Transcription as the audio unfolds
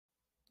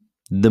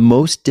The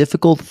most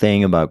difficult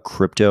thing about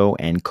crypto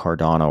and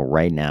Cardano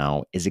right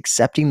now is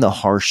accepting the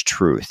harsh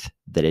truth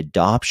that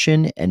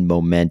adoption and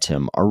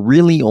momentum are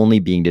really only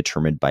being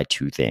determined by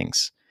two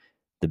things: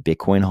 the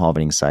Bitcoin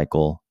halvening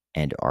cycle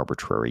and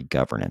arbitrary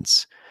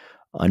governance.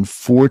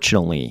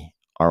 Unfortunately,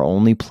 our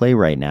only play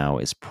right now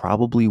is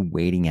probably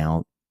waiting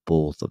out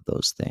both of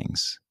those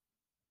things.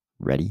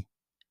 Ready?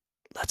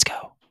 Let's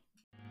go.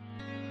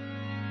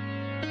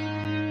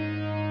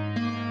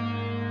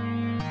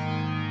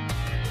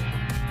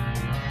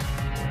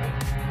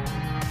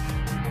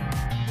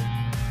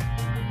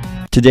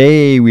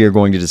 Today, we are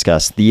going to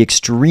discuss the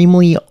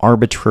extremely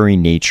arbitrary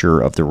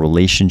nature of the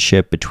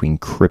relationship between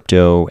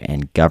crypto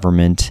and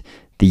government,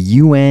 the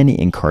UN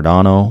in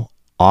Cardano,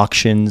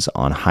 auctions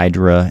on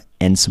Hydra,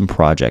 and some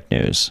project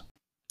news.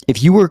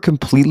 If you were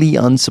completely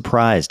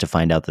unsurprised to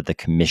find out that the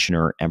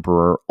Commissioner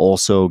Emperor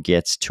also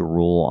gets to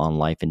rule on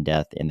life and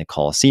death in the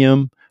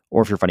Colosseum,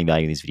 or if you're finding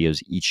value in these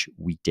videos each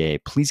weekday,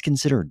 please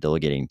consider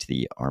delegating to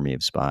the Army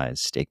of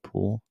Spies stake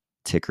pool,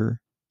 ticker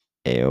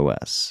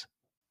AOS.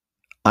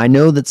 I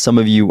know that some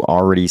of you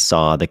already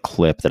saw the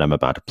clip that I'm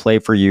about to play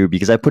for you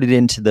because I put it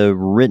into the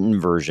written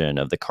version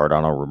of the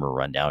Cardano Rumor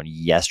Rundown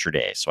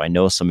yesterday. So I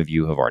know some of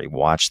you have already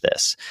watched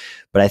this.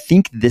 But I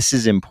think this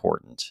is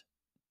important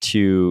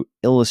to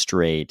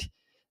illustrate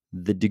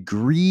the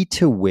degree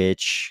to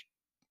which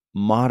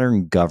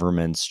modern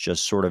governments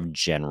just sort of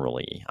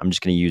generally, I'm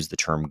just going to use the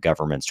term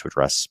governments to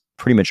address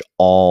pretty much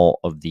all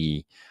of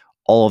the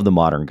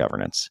modern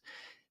governance.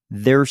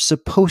 They're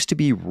supposed to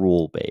be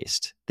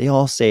rule-based. They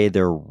all say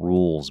they're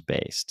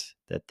rules-based,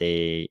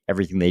 that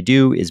everything they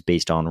do is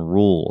based on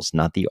rules,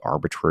 not the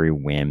arbitrary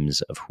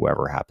whims of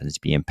whoever happens to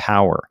be in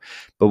power.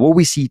 But what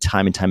we see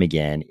time and time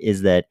again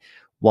is that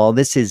while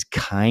this is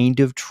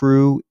kind of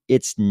true,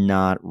 it's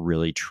not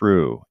really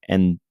true.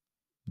 And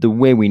the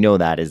way we know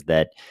that is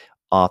that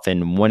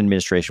often one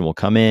administration will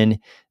come in,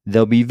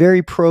 they'll be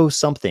very pro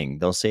something.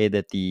 They'll say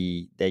that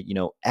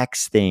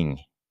X thing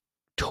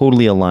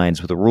totally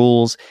aligns with the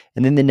rules.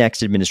 And then the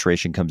next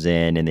administration comes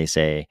in and they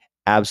say,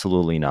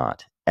 absolutely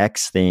not.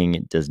 X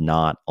thing does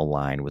not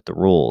align with the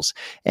rules.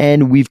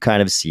 And we've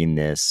kind of seen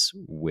this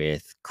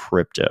with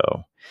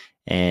crypto.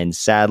 And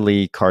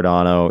sadly,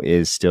 Cardano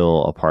is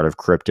still a part of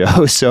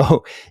crypto.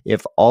 So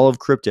if all of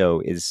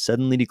crypto is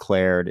suddenly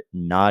declared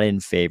not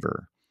in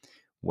favor,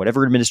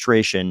 whatever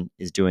administration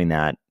is doing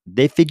that,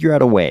 they figure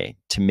out a way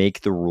to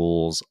make the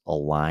rules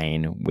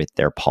align with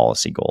their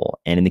policy goal.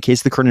 And in the case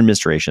of the current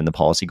administration, the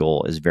policy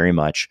goal is very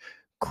much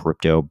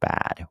crypto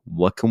bad.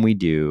 What can we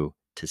do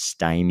to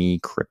stymie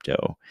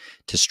crypto,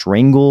 to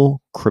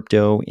strangle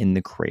crypto in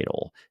the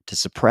cradle, to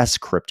suppress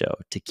crypto,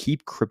 to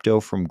keep crypto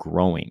from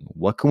growing?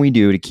 What can we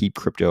do to keep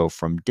crypto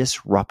from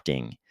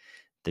disrupting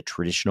the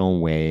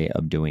traditional way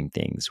of doing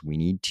things? We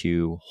need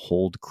to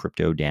hold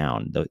crypto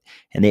down.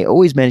 And they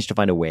always manage to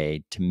find a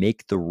way to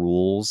make the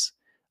rules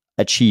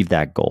achieve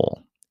that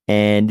goal.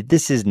 And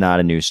this is not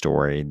a new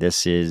story.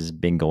 This has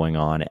been going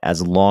on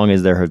as long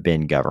as there have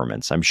been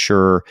governments. I'm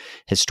sure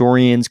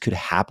historians could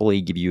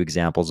happily give you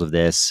examples of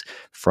this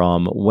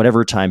from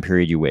whatever time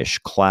period you wish: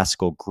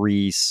 classical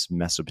Greece,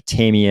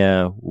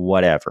 Mesopotamia,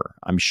 whatever.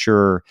 I'm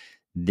sure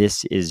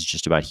this is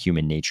just about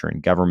human nature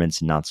and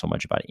governments, not so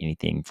much about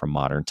anything from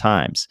modern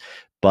times.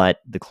 But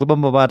the clip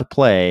I'm about to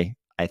play,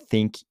 I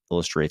think,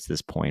 illustrates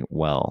this point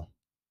well.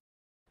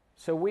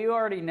 So we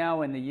already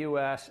know in the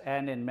U.S.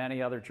 and in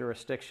many other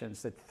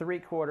jurisdictions that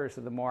 3/4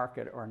 of the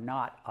market are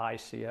not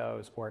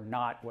ICOs, or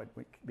not what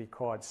would be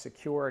called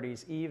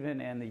securities.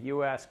 Even in the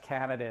U.S.,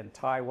 Canada, and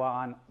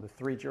Taiwan, the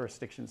three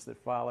jurisdictions that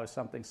follow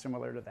something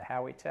similar to the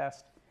Howey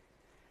test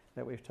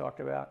that we've talked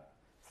about,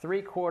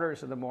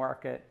 3/4 of the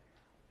market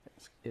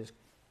is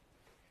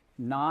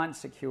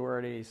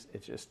non-securities.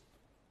 It's just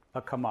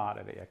a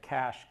commodity, a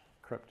cash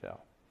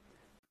crypto.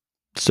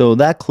 So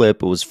that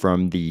clip was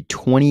from the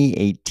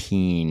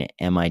 2018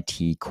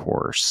 MIT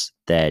course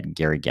that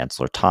Gary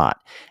Gensler taught.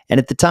 And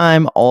at the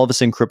time, all of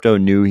us in crypto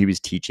knew he was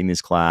teaching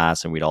this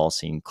class, and we'd all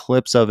seen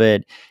clips of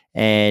it.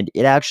 And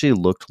it actually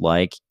looked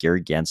like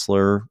Gary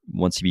Gensler,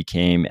 once he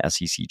became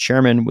SEC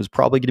chairman, was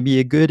probably going to be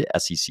a good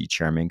SEC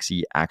chairman because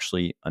he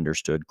actually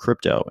understood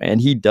crypto. And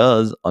he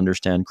does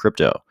understand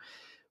crypto.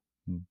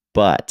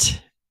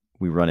 But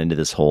we run into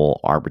this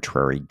whole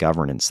arbitrary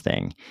governance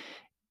thing.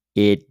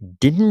 It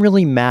didn't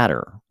really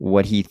matter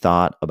what he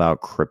thought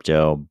about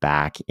crypto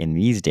back in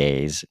these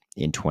days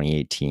in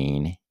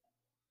 2018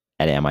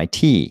 at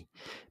MIT,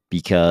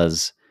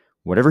 because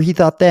whatever he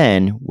thought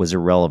then was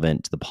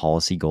irrelevant to the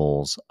policy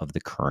goals of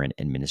the current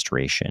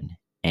administration.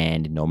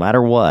 And no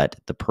matter what,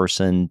 the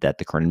person that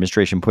the current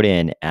administration put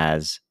in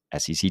as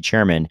SEC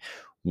chairman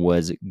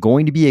was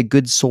going to be a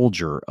good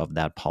soldier of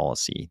that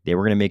policy. They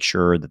were going to make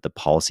sure that the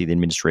policy of the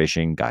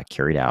administration got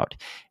carried out.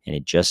 And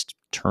it just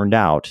turned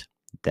out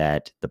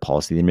that the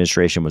policy of the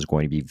administration was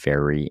going to be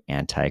very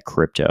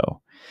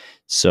anti-crypto.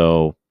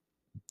 So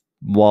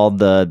while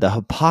the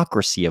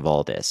hypocrisy of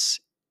all this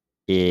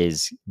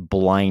is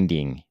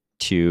blinding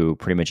to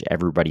pretty much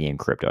everybody in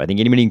crypto, I think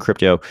anybody in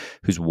crypto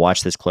who's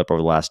watched this clip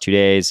over the last 2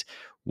 days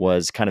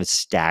was kind of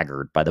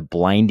staggered by the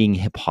blinding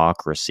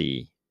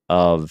hypocrisy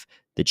of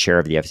the chair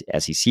of the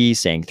SEC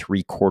saying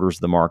 3/4 of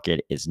the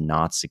market is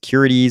not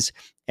securities,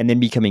 and then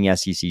becoming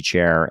SEC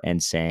chair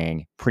and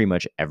saying pretty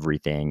much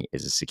everything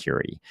is a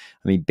security.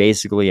 I mean,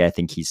 basically, I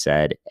think he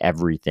said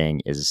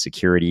everything is a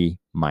security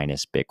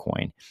minus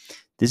Bitcoin.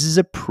 This is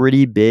a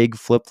pretty big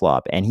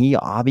flip-flop, and he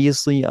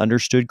obviously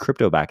understood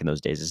crypto back in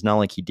those days. It's not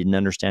like he didn't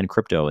understand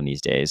crypto in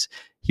these days.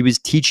 He was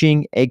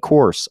teaching a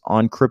course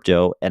on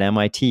crypto at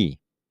MIT.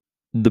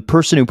 The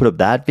person who put up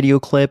that video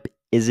clip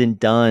isn't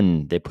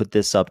done. They put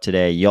this up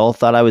today. Y'all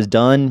thought I was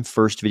done?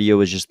 First video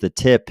was just the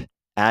tip.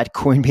 At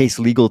Coinbase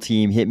legal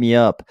team, hit me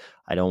up.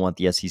 I don't want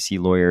the SEC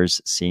lawyers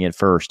seeing it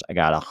first. I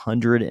got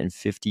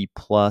 150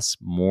 plus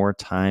more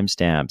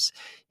timestamps.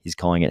 He's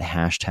calling it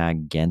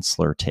hashtag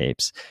Gensler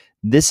tapes.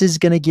 This is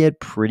going to get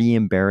pretty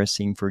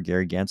embarrassing for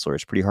Gary Gensler.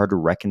 It's pretty hard to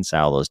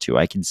reconcile those two.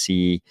 I can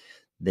see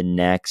the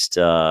next,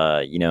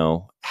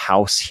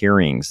 House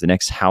hearings, the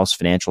next House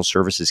Financial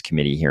Services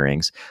Committee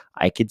hearings.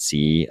 I could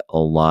see a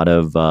lot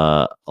of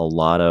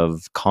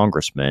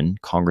congressmen,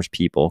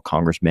 congresspeople,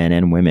 congressmen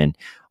and women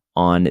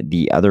on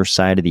the other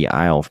side of the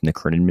aisle from the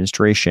current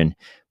administration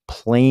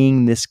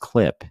playing this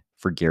clip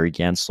for Gary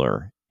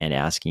Gensler and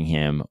asking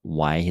him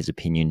why his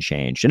opinion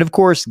changed. And of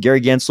course,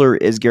 Gary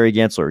Gensler is Gary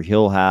Gensler.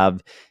 He'll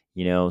have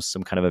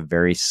some kind of a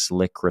very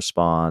slick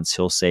response.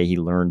 He'll say he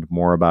learned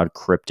more about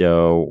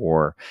crypto,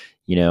 or,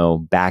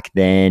 back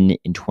then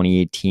in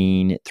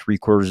 2018,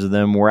 3/4 of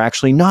them were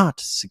actually not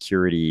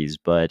securities,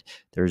 but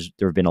there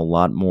have been a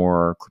lot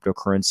more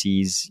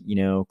cryptocurrencies,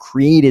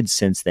 created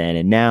since then.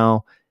 And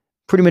now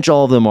pretty much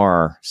all of them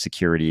are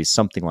securities,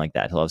 something like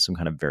that. He'll have some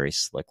kind of very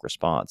slick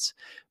response.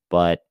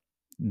 But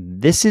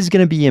this is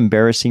going to be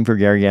embarrassing for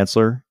Gary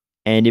Gensler,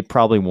 and it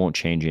probably won't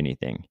change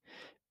anything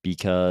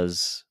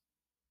because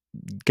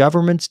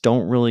governments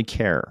don't really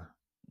care.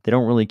 They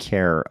don't really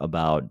care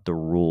about the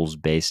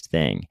rules-based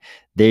thing.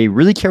 They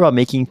really care about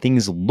making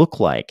things look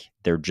like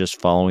they're just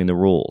following the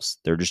rules.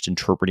 They're just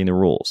interpreting the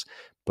rules.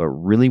 But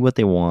really what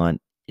they want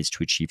is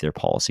to achieve their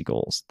policy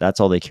goals. That's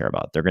all they care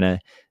about. They're going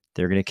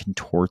to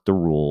contort the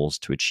rules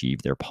to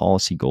achieve their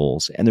policy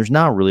goals. And there's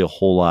not really a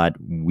whole lot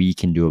we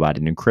can do about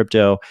it in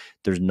crypto.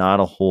 There's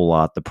not a whole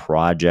lot the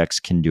projects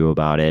can do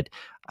about it.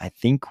 I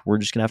think we're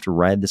just going to have to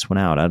ride this one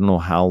out. I don't know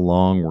how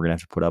long we're going to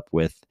have to put up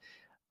with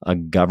a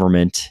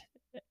government,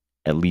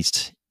 at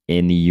least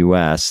in the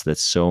US,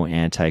 that's so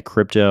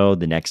anti-crypto.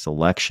 The next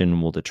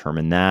election will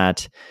determine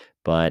that.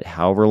 But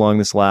however long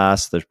this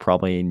lasts, there's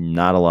probably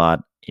not a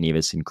lot any of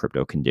us in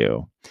crypto can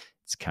do.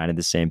 It's kind of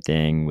the same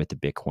thing with the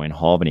Bitcoin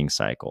halvening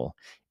cycle.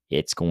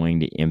 It's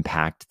going to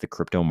impact the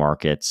crypto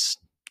markets,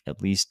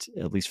 at least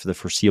for the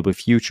foreseeable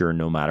future,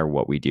 no matter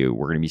what we do.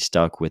 We're going to be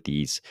stuck with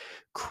these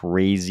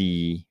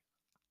crazy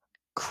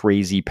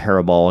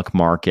parabolic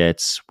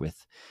markets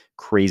with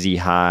crazy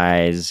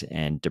highs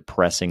and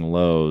depressing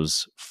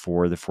lows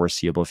for the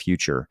foreseeable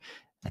future.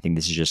 I think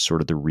this is just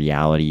sort of the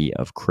reality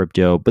of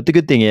crypto. But the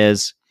good thing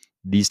is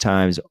these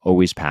times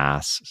always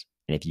pass.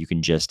 And if you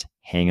can just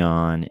hang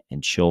on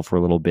and chill for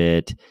a little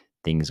bit,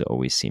 things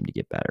always seem to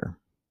get better.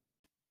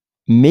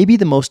 Maybe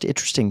the most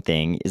interesting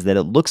thing is that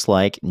it looks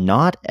like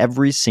not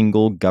every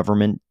single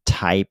government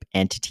type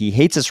entity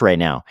hates us right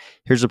now.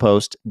 Here's a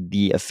post.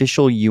 The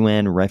official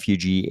UN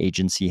refugee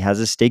agency has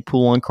a stake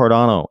pool on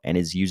Cardano and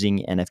is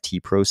using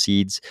NFT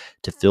proceeds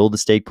to fill the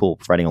stake pool,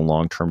 providing a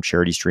long-term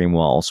charity stream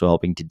while also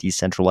helping to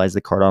decentralize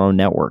the Cardano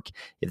network.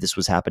 If this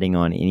was happening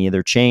on any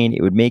other chain,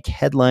 it would make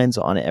headlines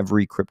on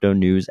every crypto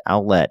news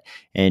outlet.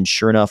 And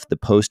sure enough, the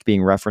post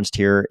being referenced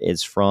here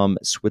is from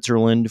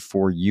Switzerland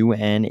for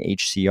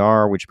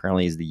UNHCR, which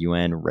apparently is the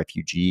UN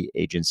refugee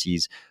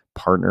agency's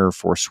partner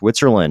for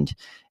Switzerland.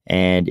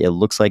 And it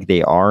looks like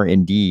they are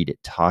indeed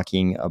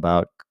talking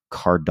about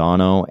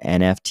Cardano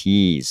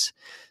NFTs.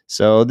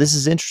 So this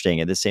is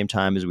interesting. At the same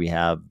time as we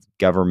have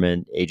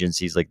government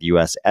agencies like the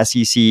US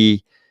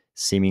SEC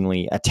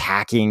seemingly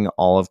attacking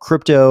all of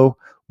crypto,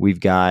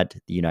 we've got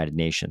the United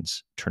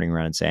Nations turning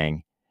around and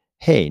saying,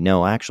 hey,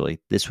 no, actually,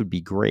 this would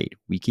be great.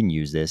 We can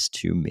use this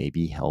to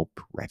maybe help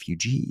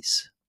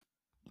refugees.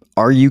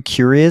 Are you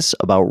curious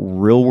about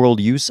real-world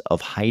use of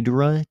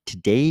Hydra?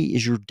 Today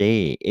is your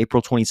day,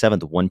 April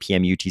 27th, 1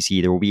 p.m. UTC.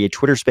 There will be a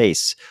Twitter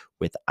space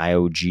with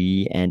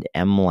IOG and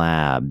M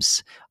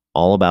Labs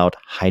all about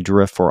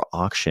Hydra for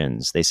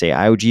auctions. They say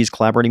IOG is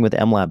collaborating with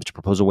M Labs to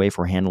propose a way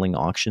for handling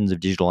auctions of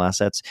digital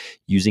assets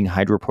using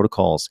Hydra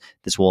protocols.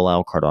 This will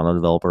allow Cardano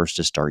developers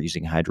to start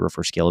using Hydra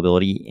for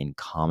scalability in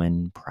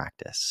common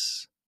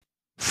practice.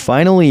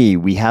 Finally,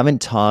 we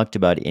haven't talked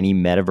about any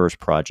metaverse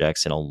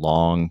projects in a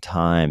long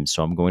time,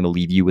 so I'm going to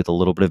leave you with a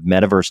little bit of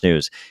metaverse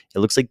news. It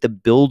looks like the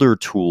Builder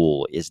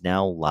tool is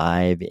now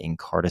live in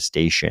Carda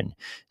Station,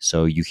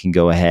 so you can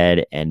go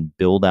ahead and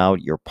build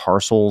out your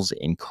parcels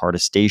in Carda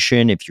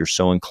Station if you're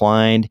so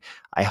inclined.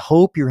 I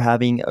hope you're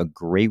having a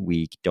great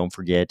week. Don't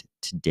forget,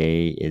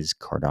 today is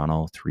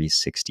Cardano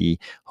 360.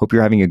 Hope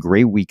you're having a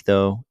great week,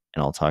 though,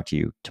 and I'll talk to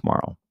you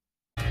tomorrow.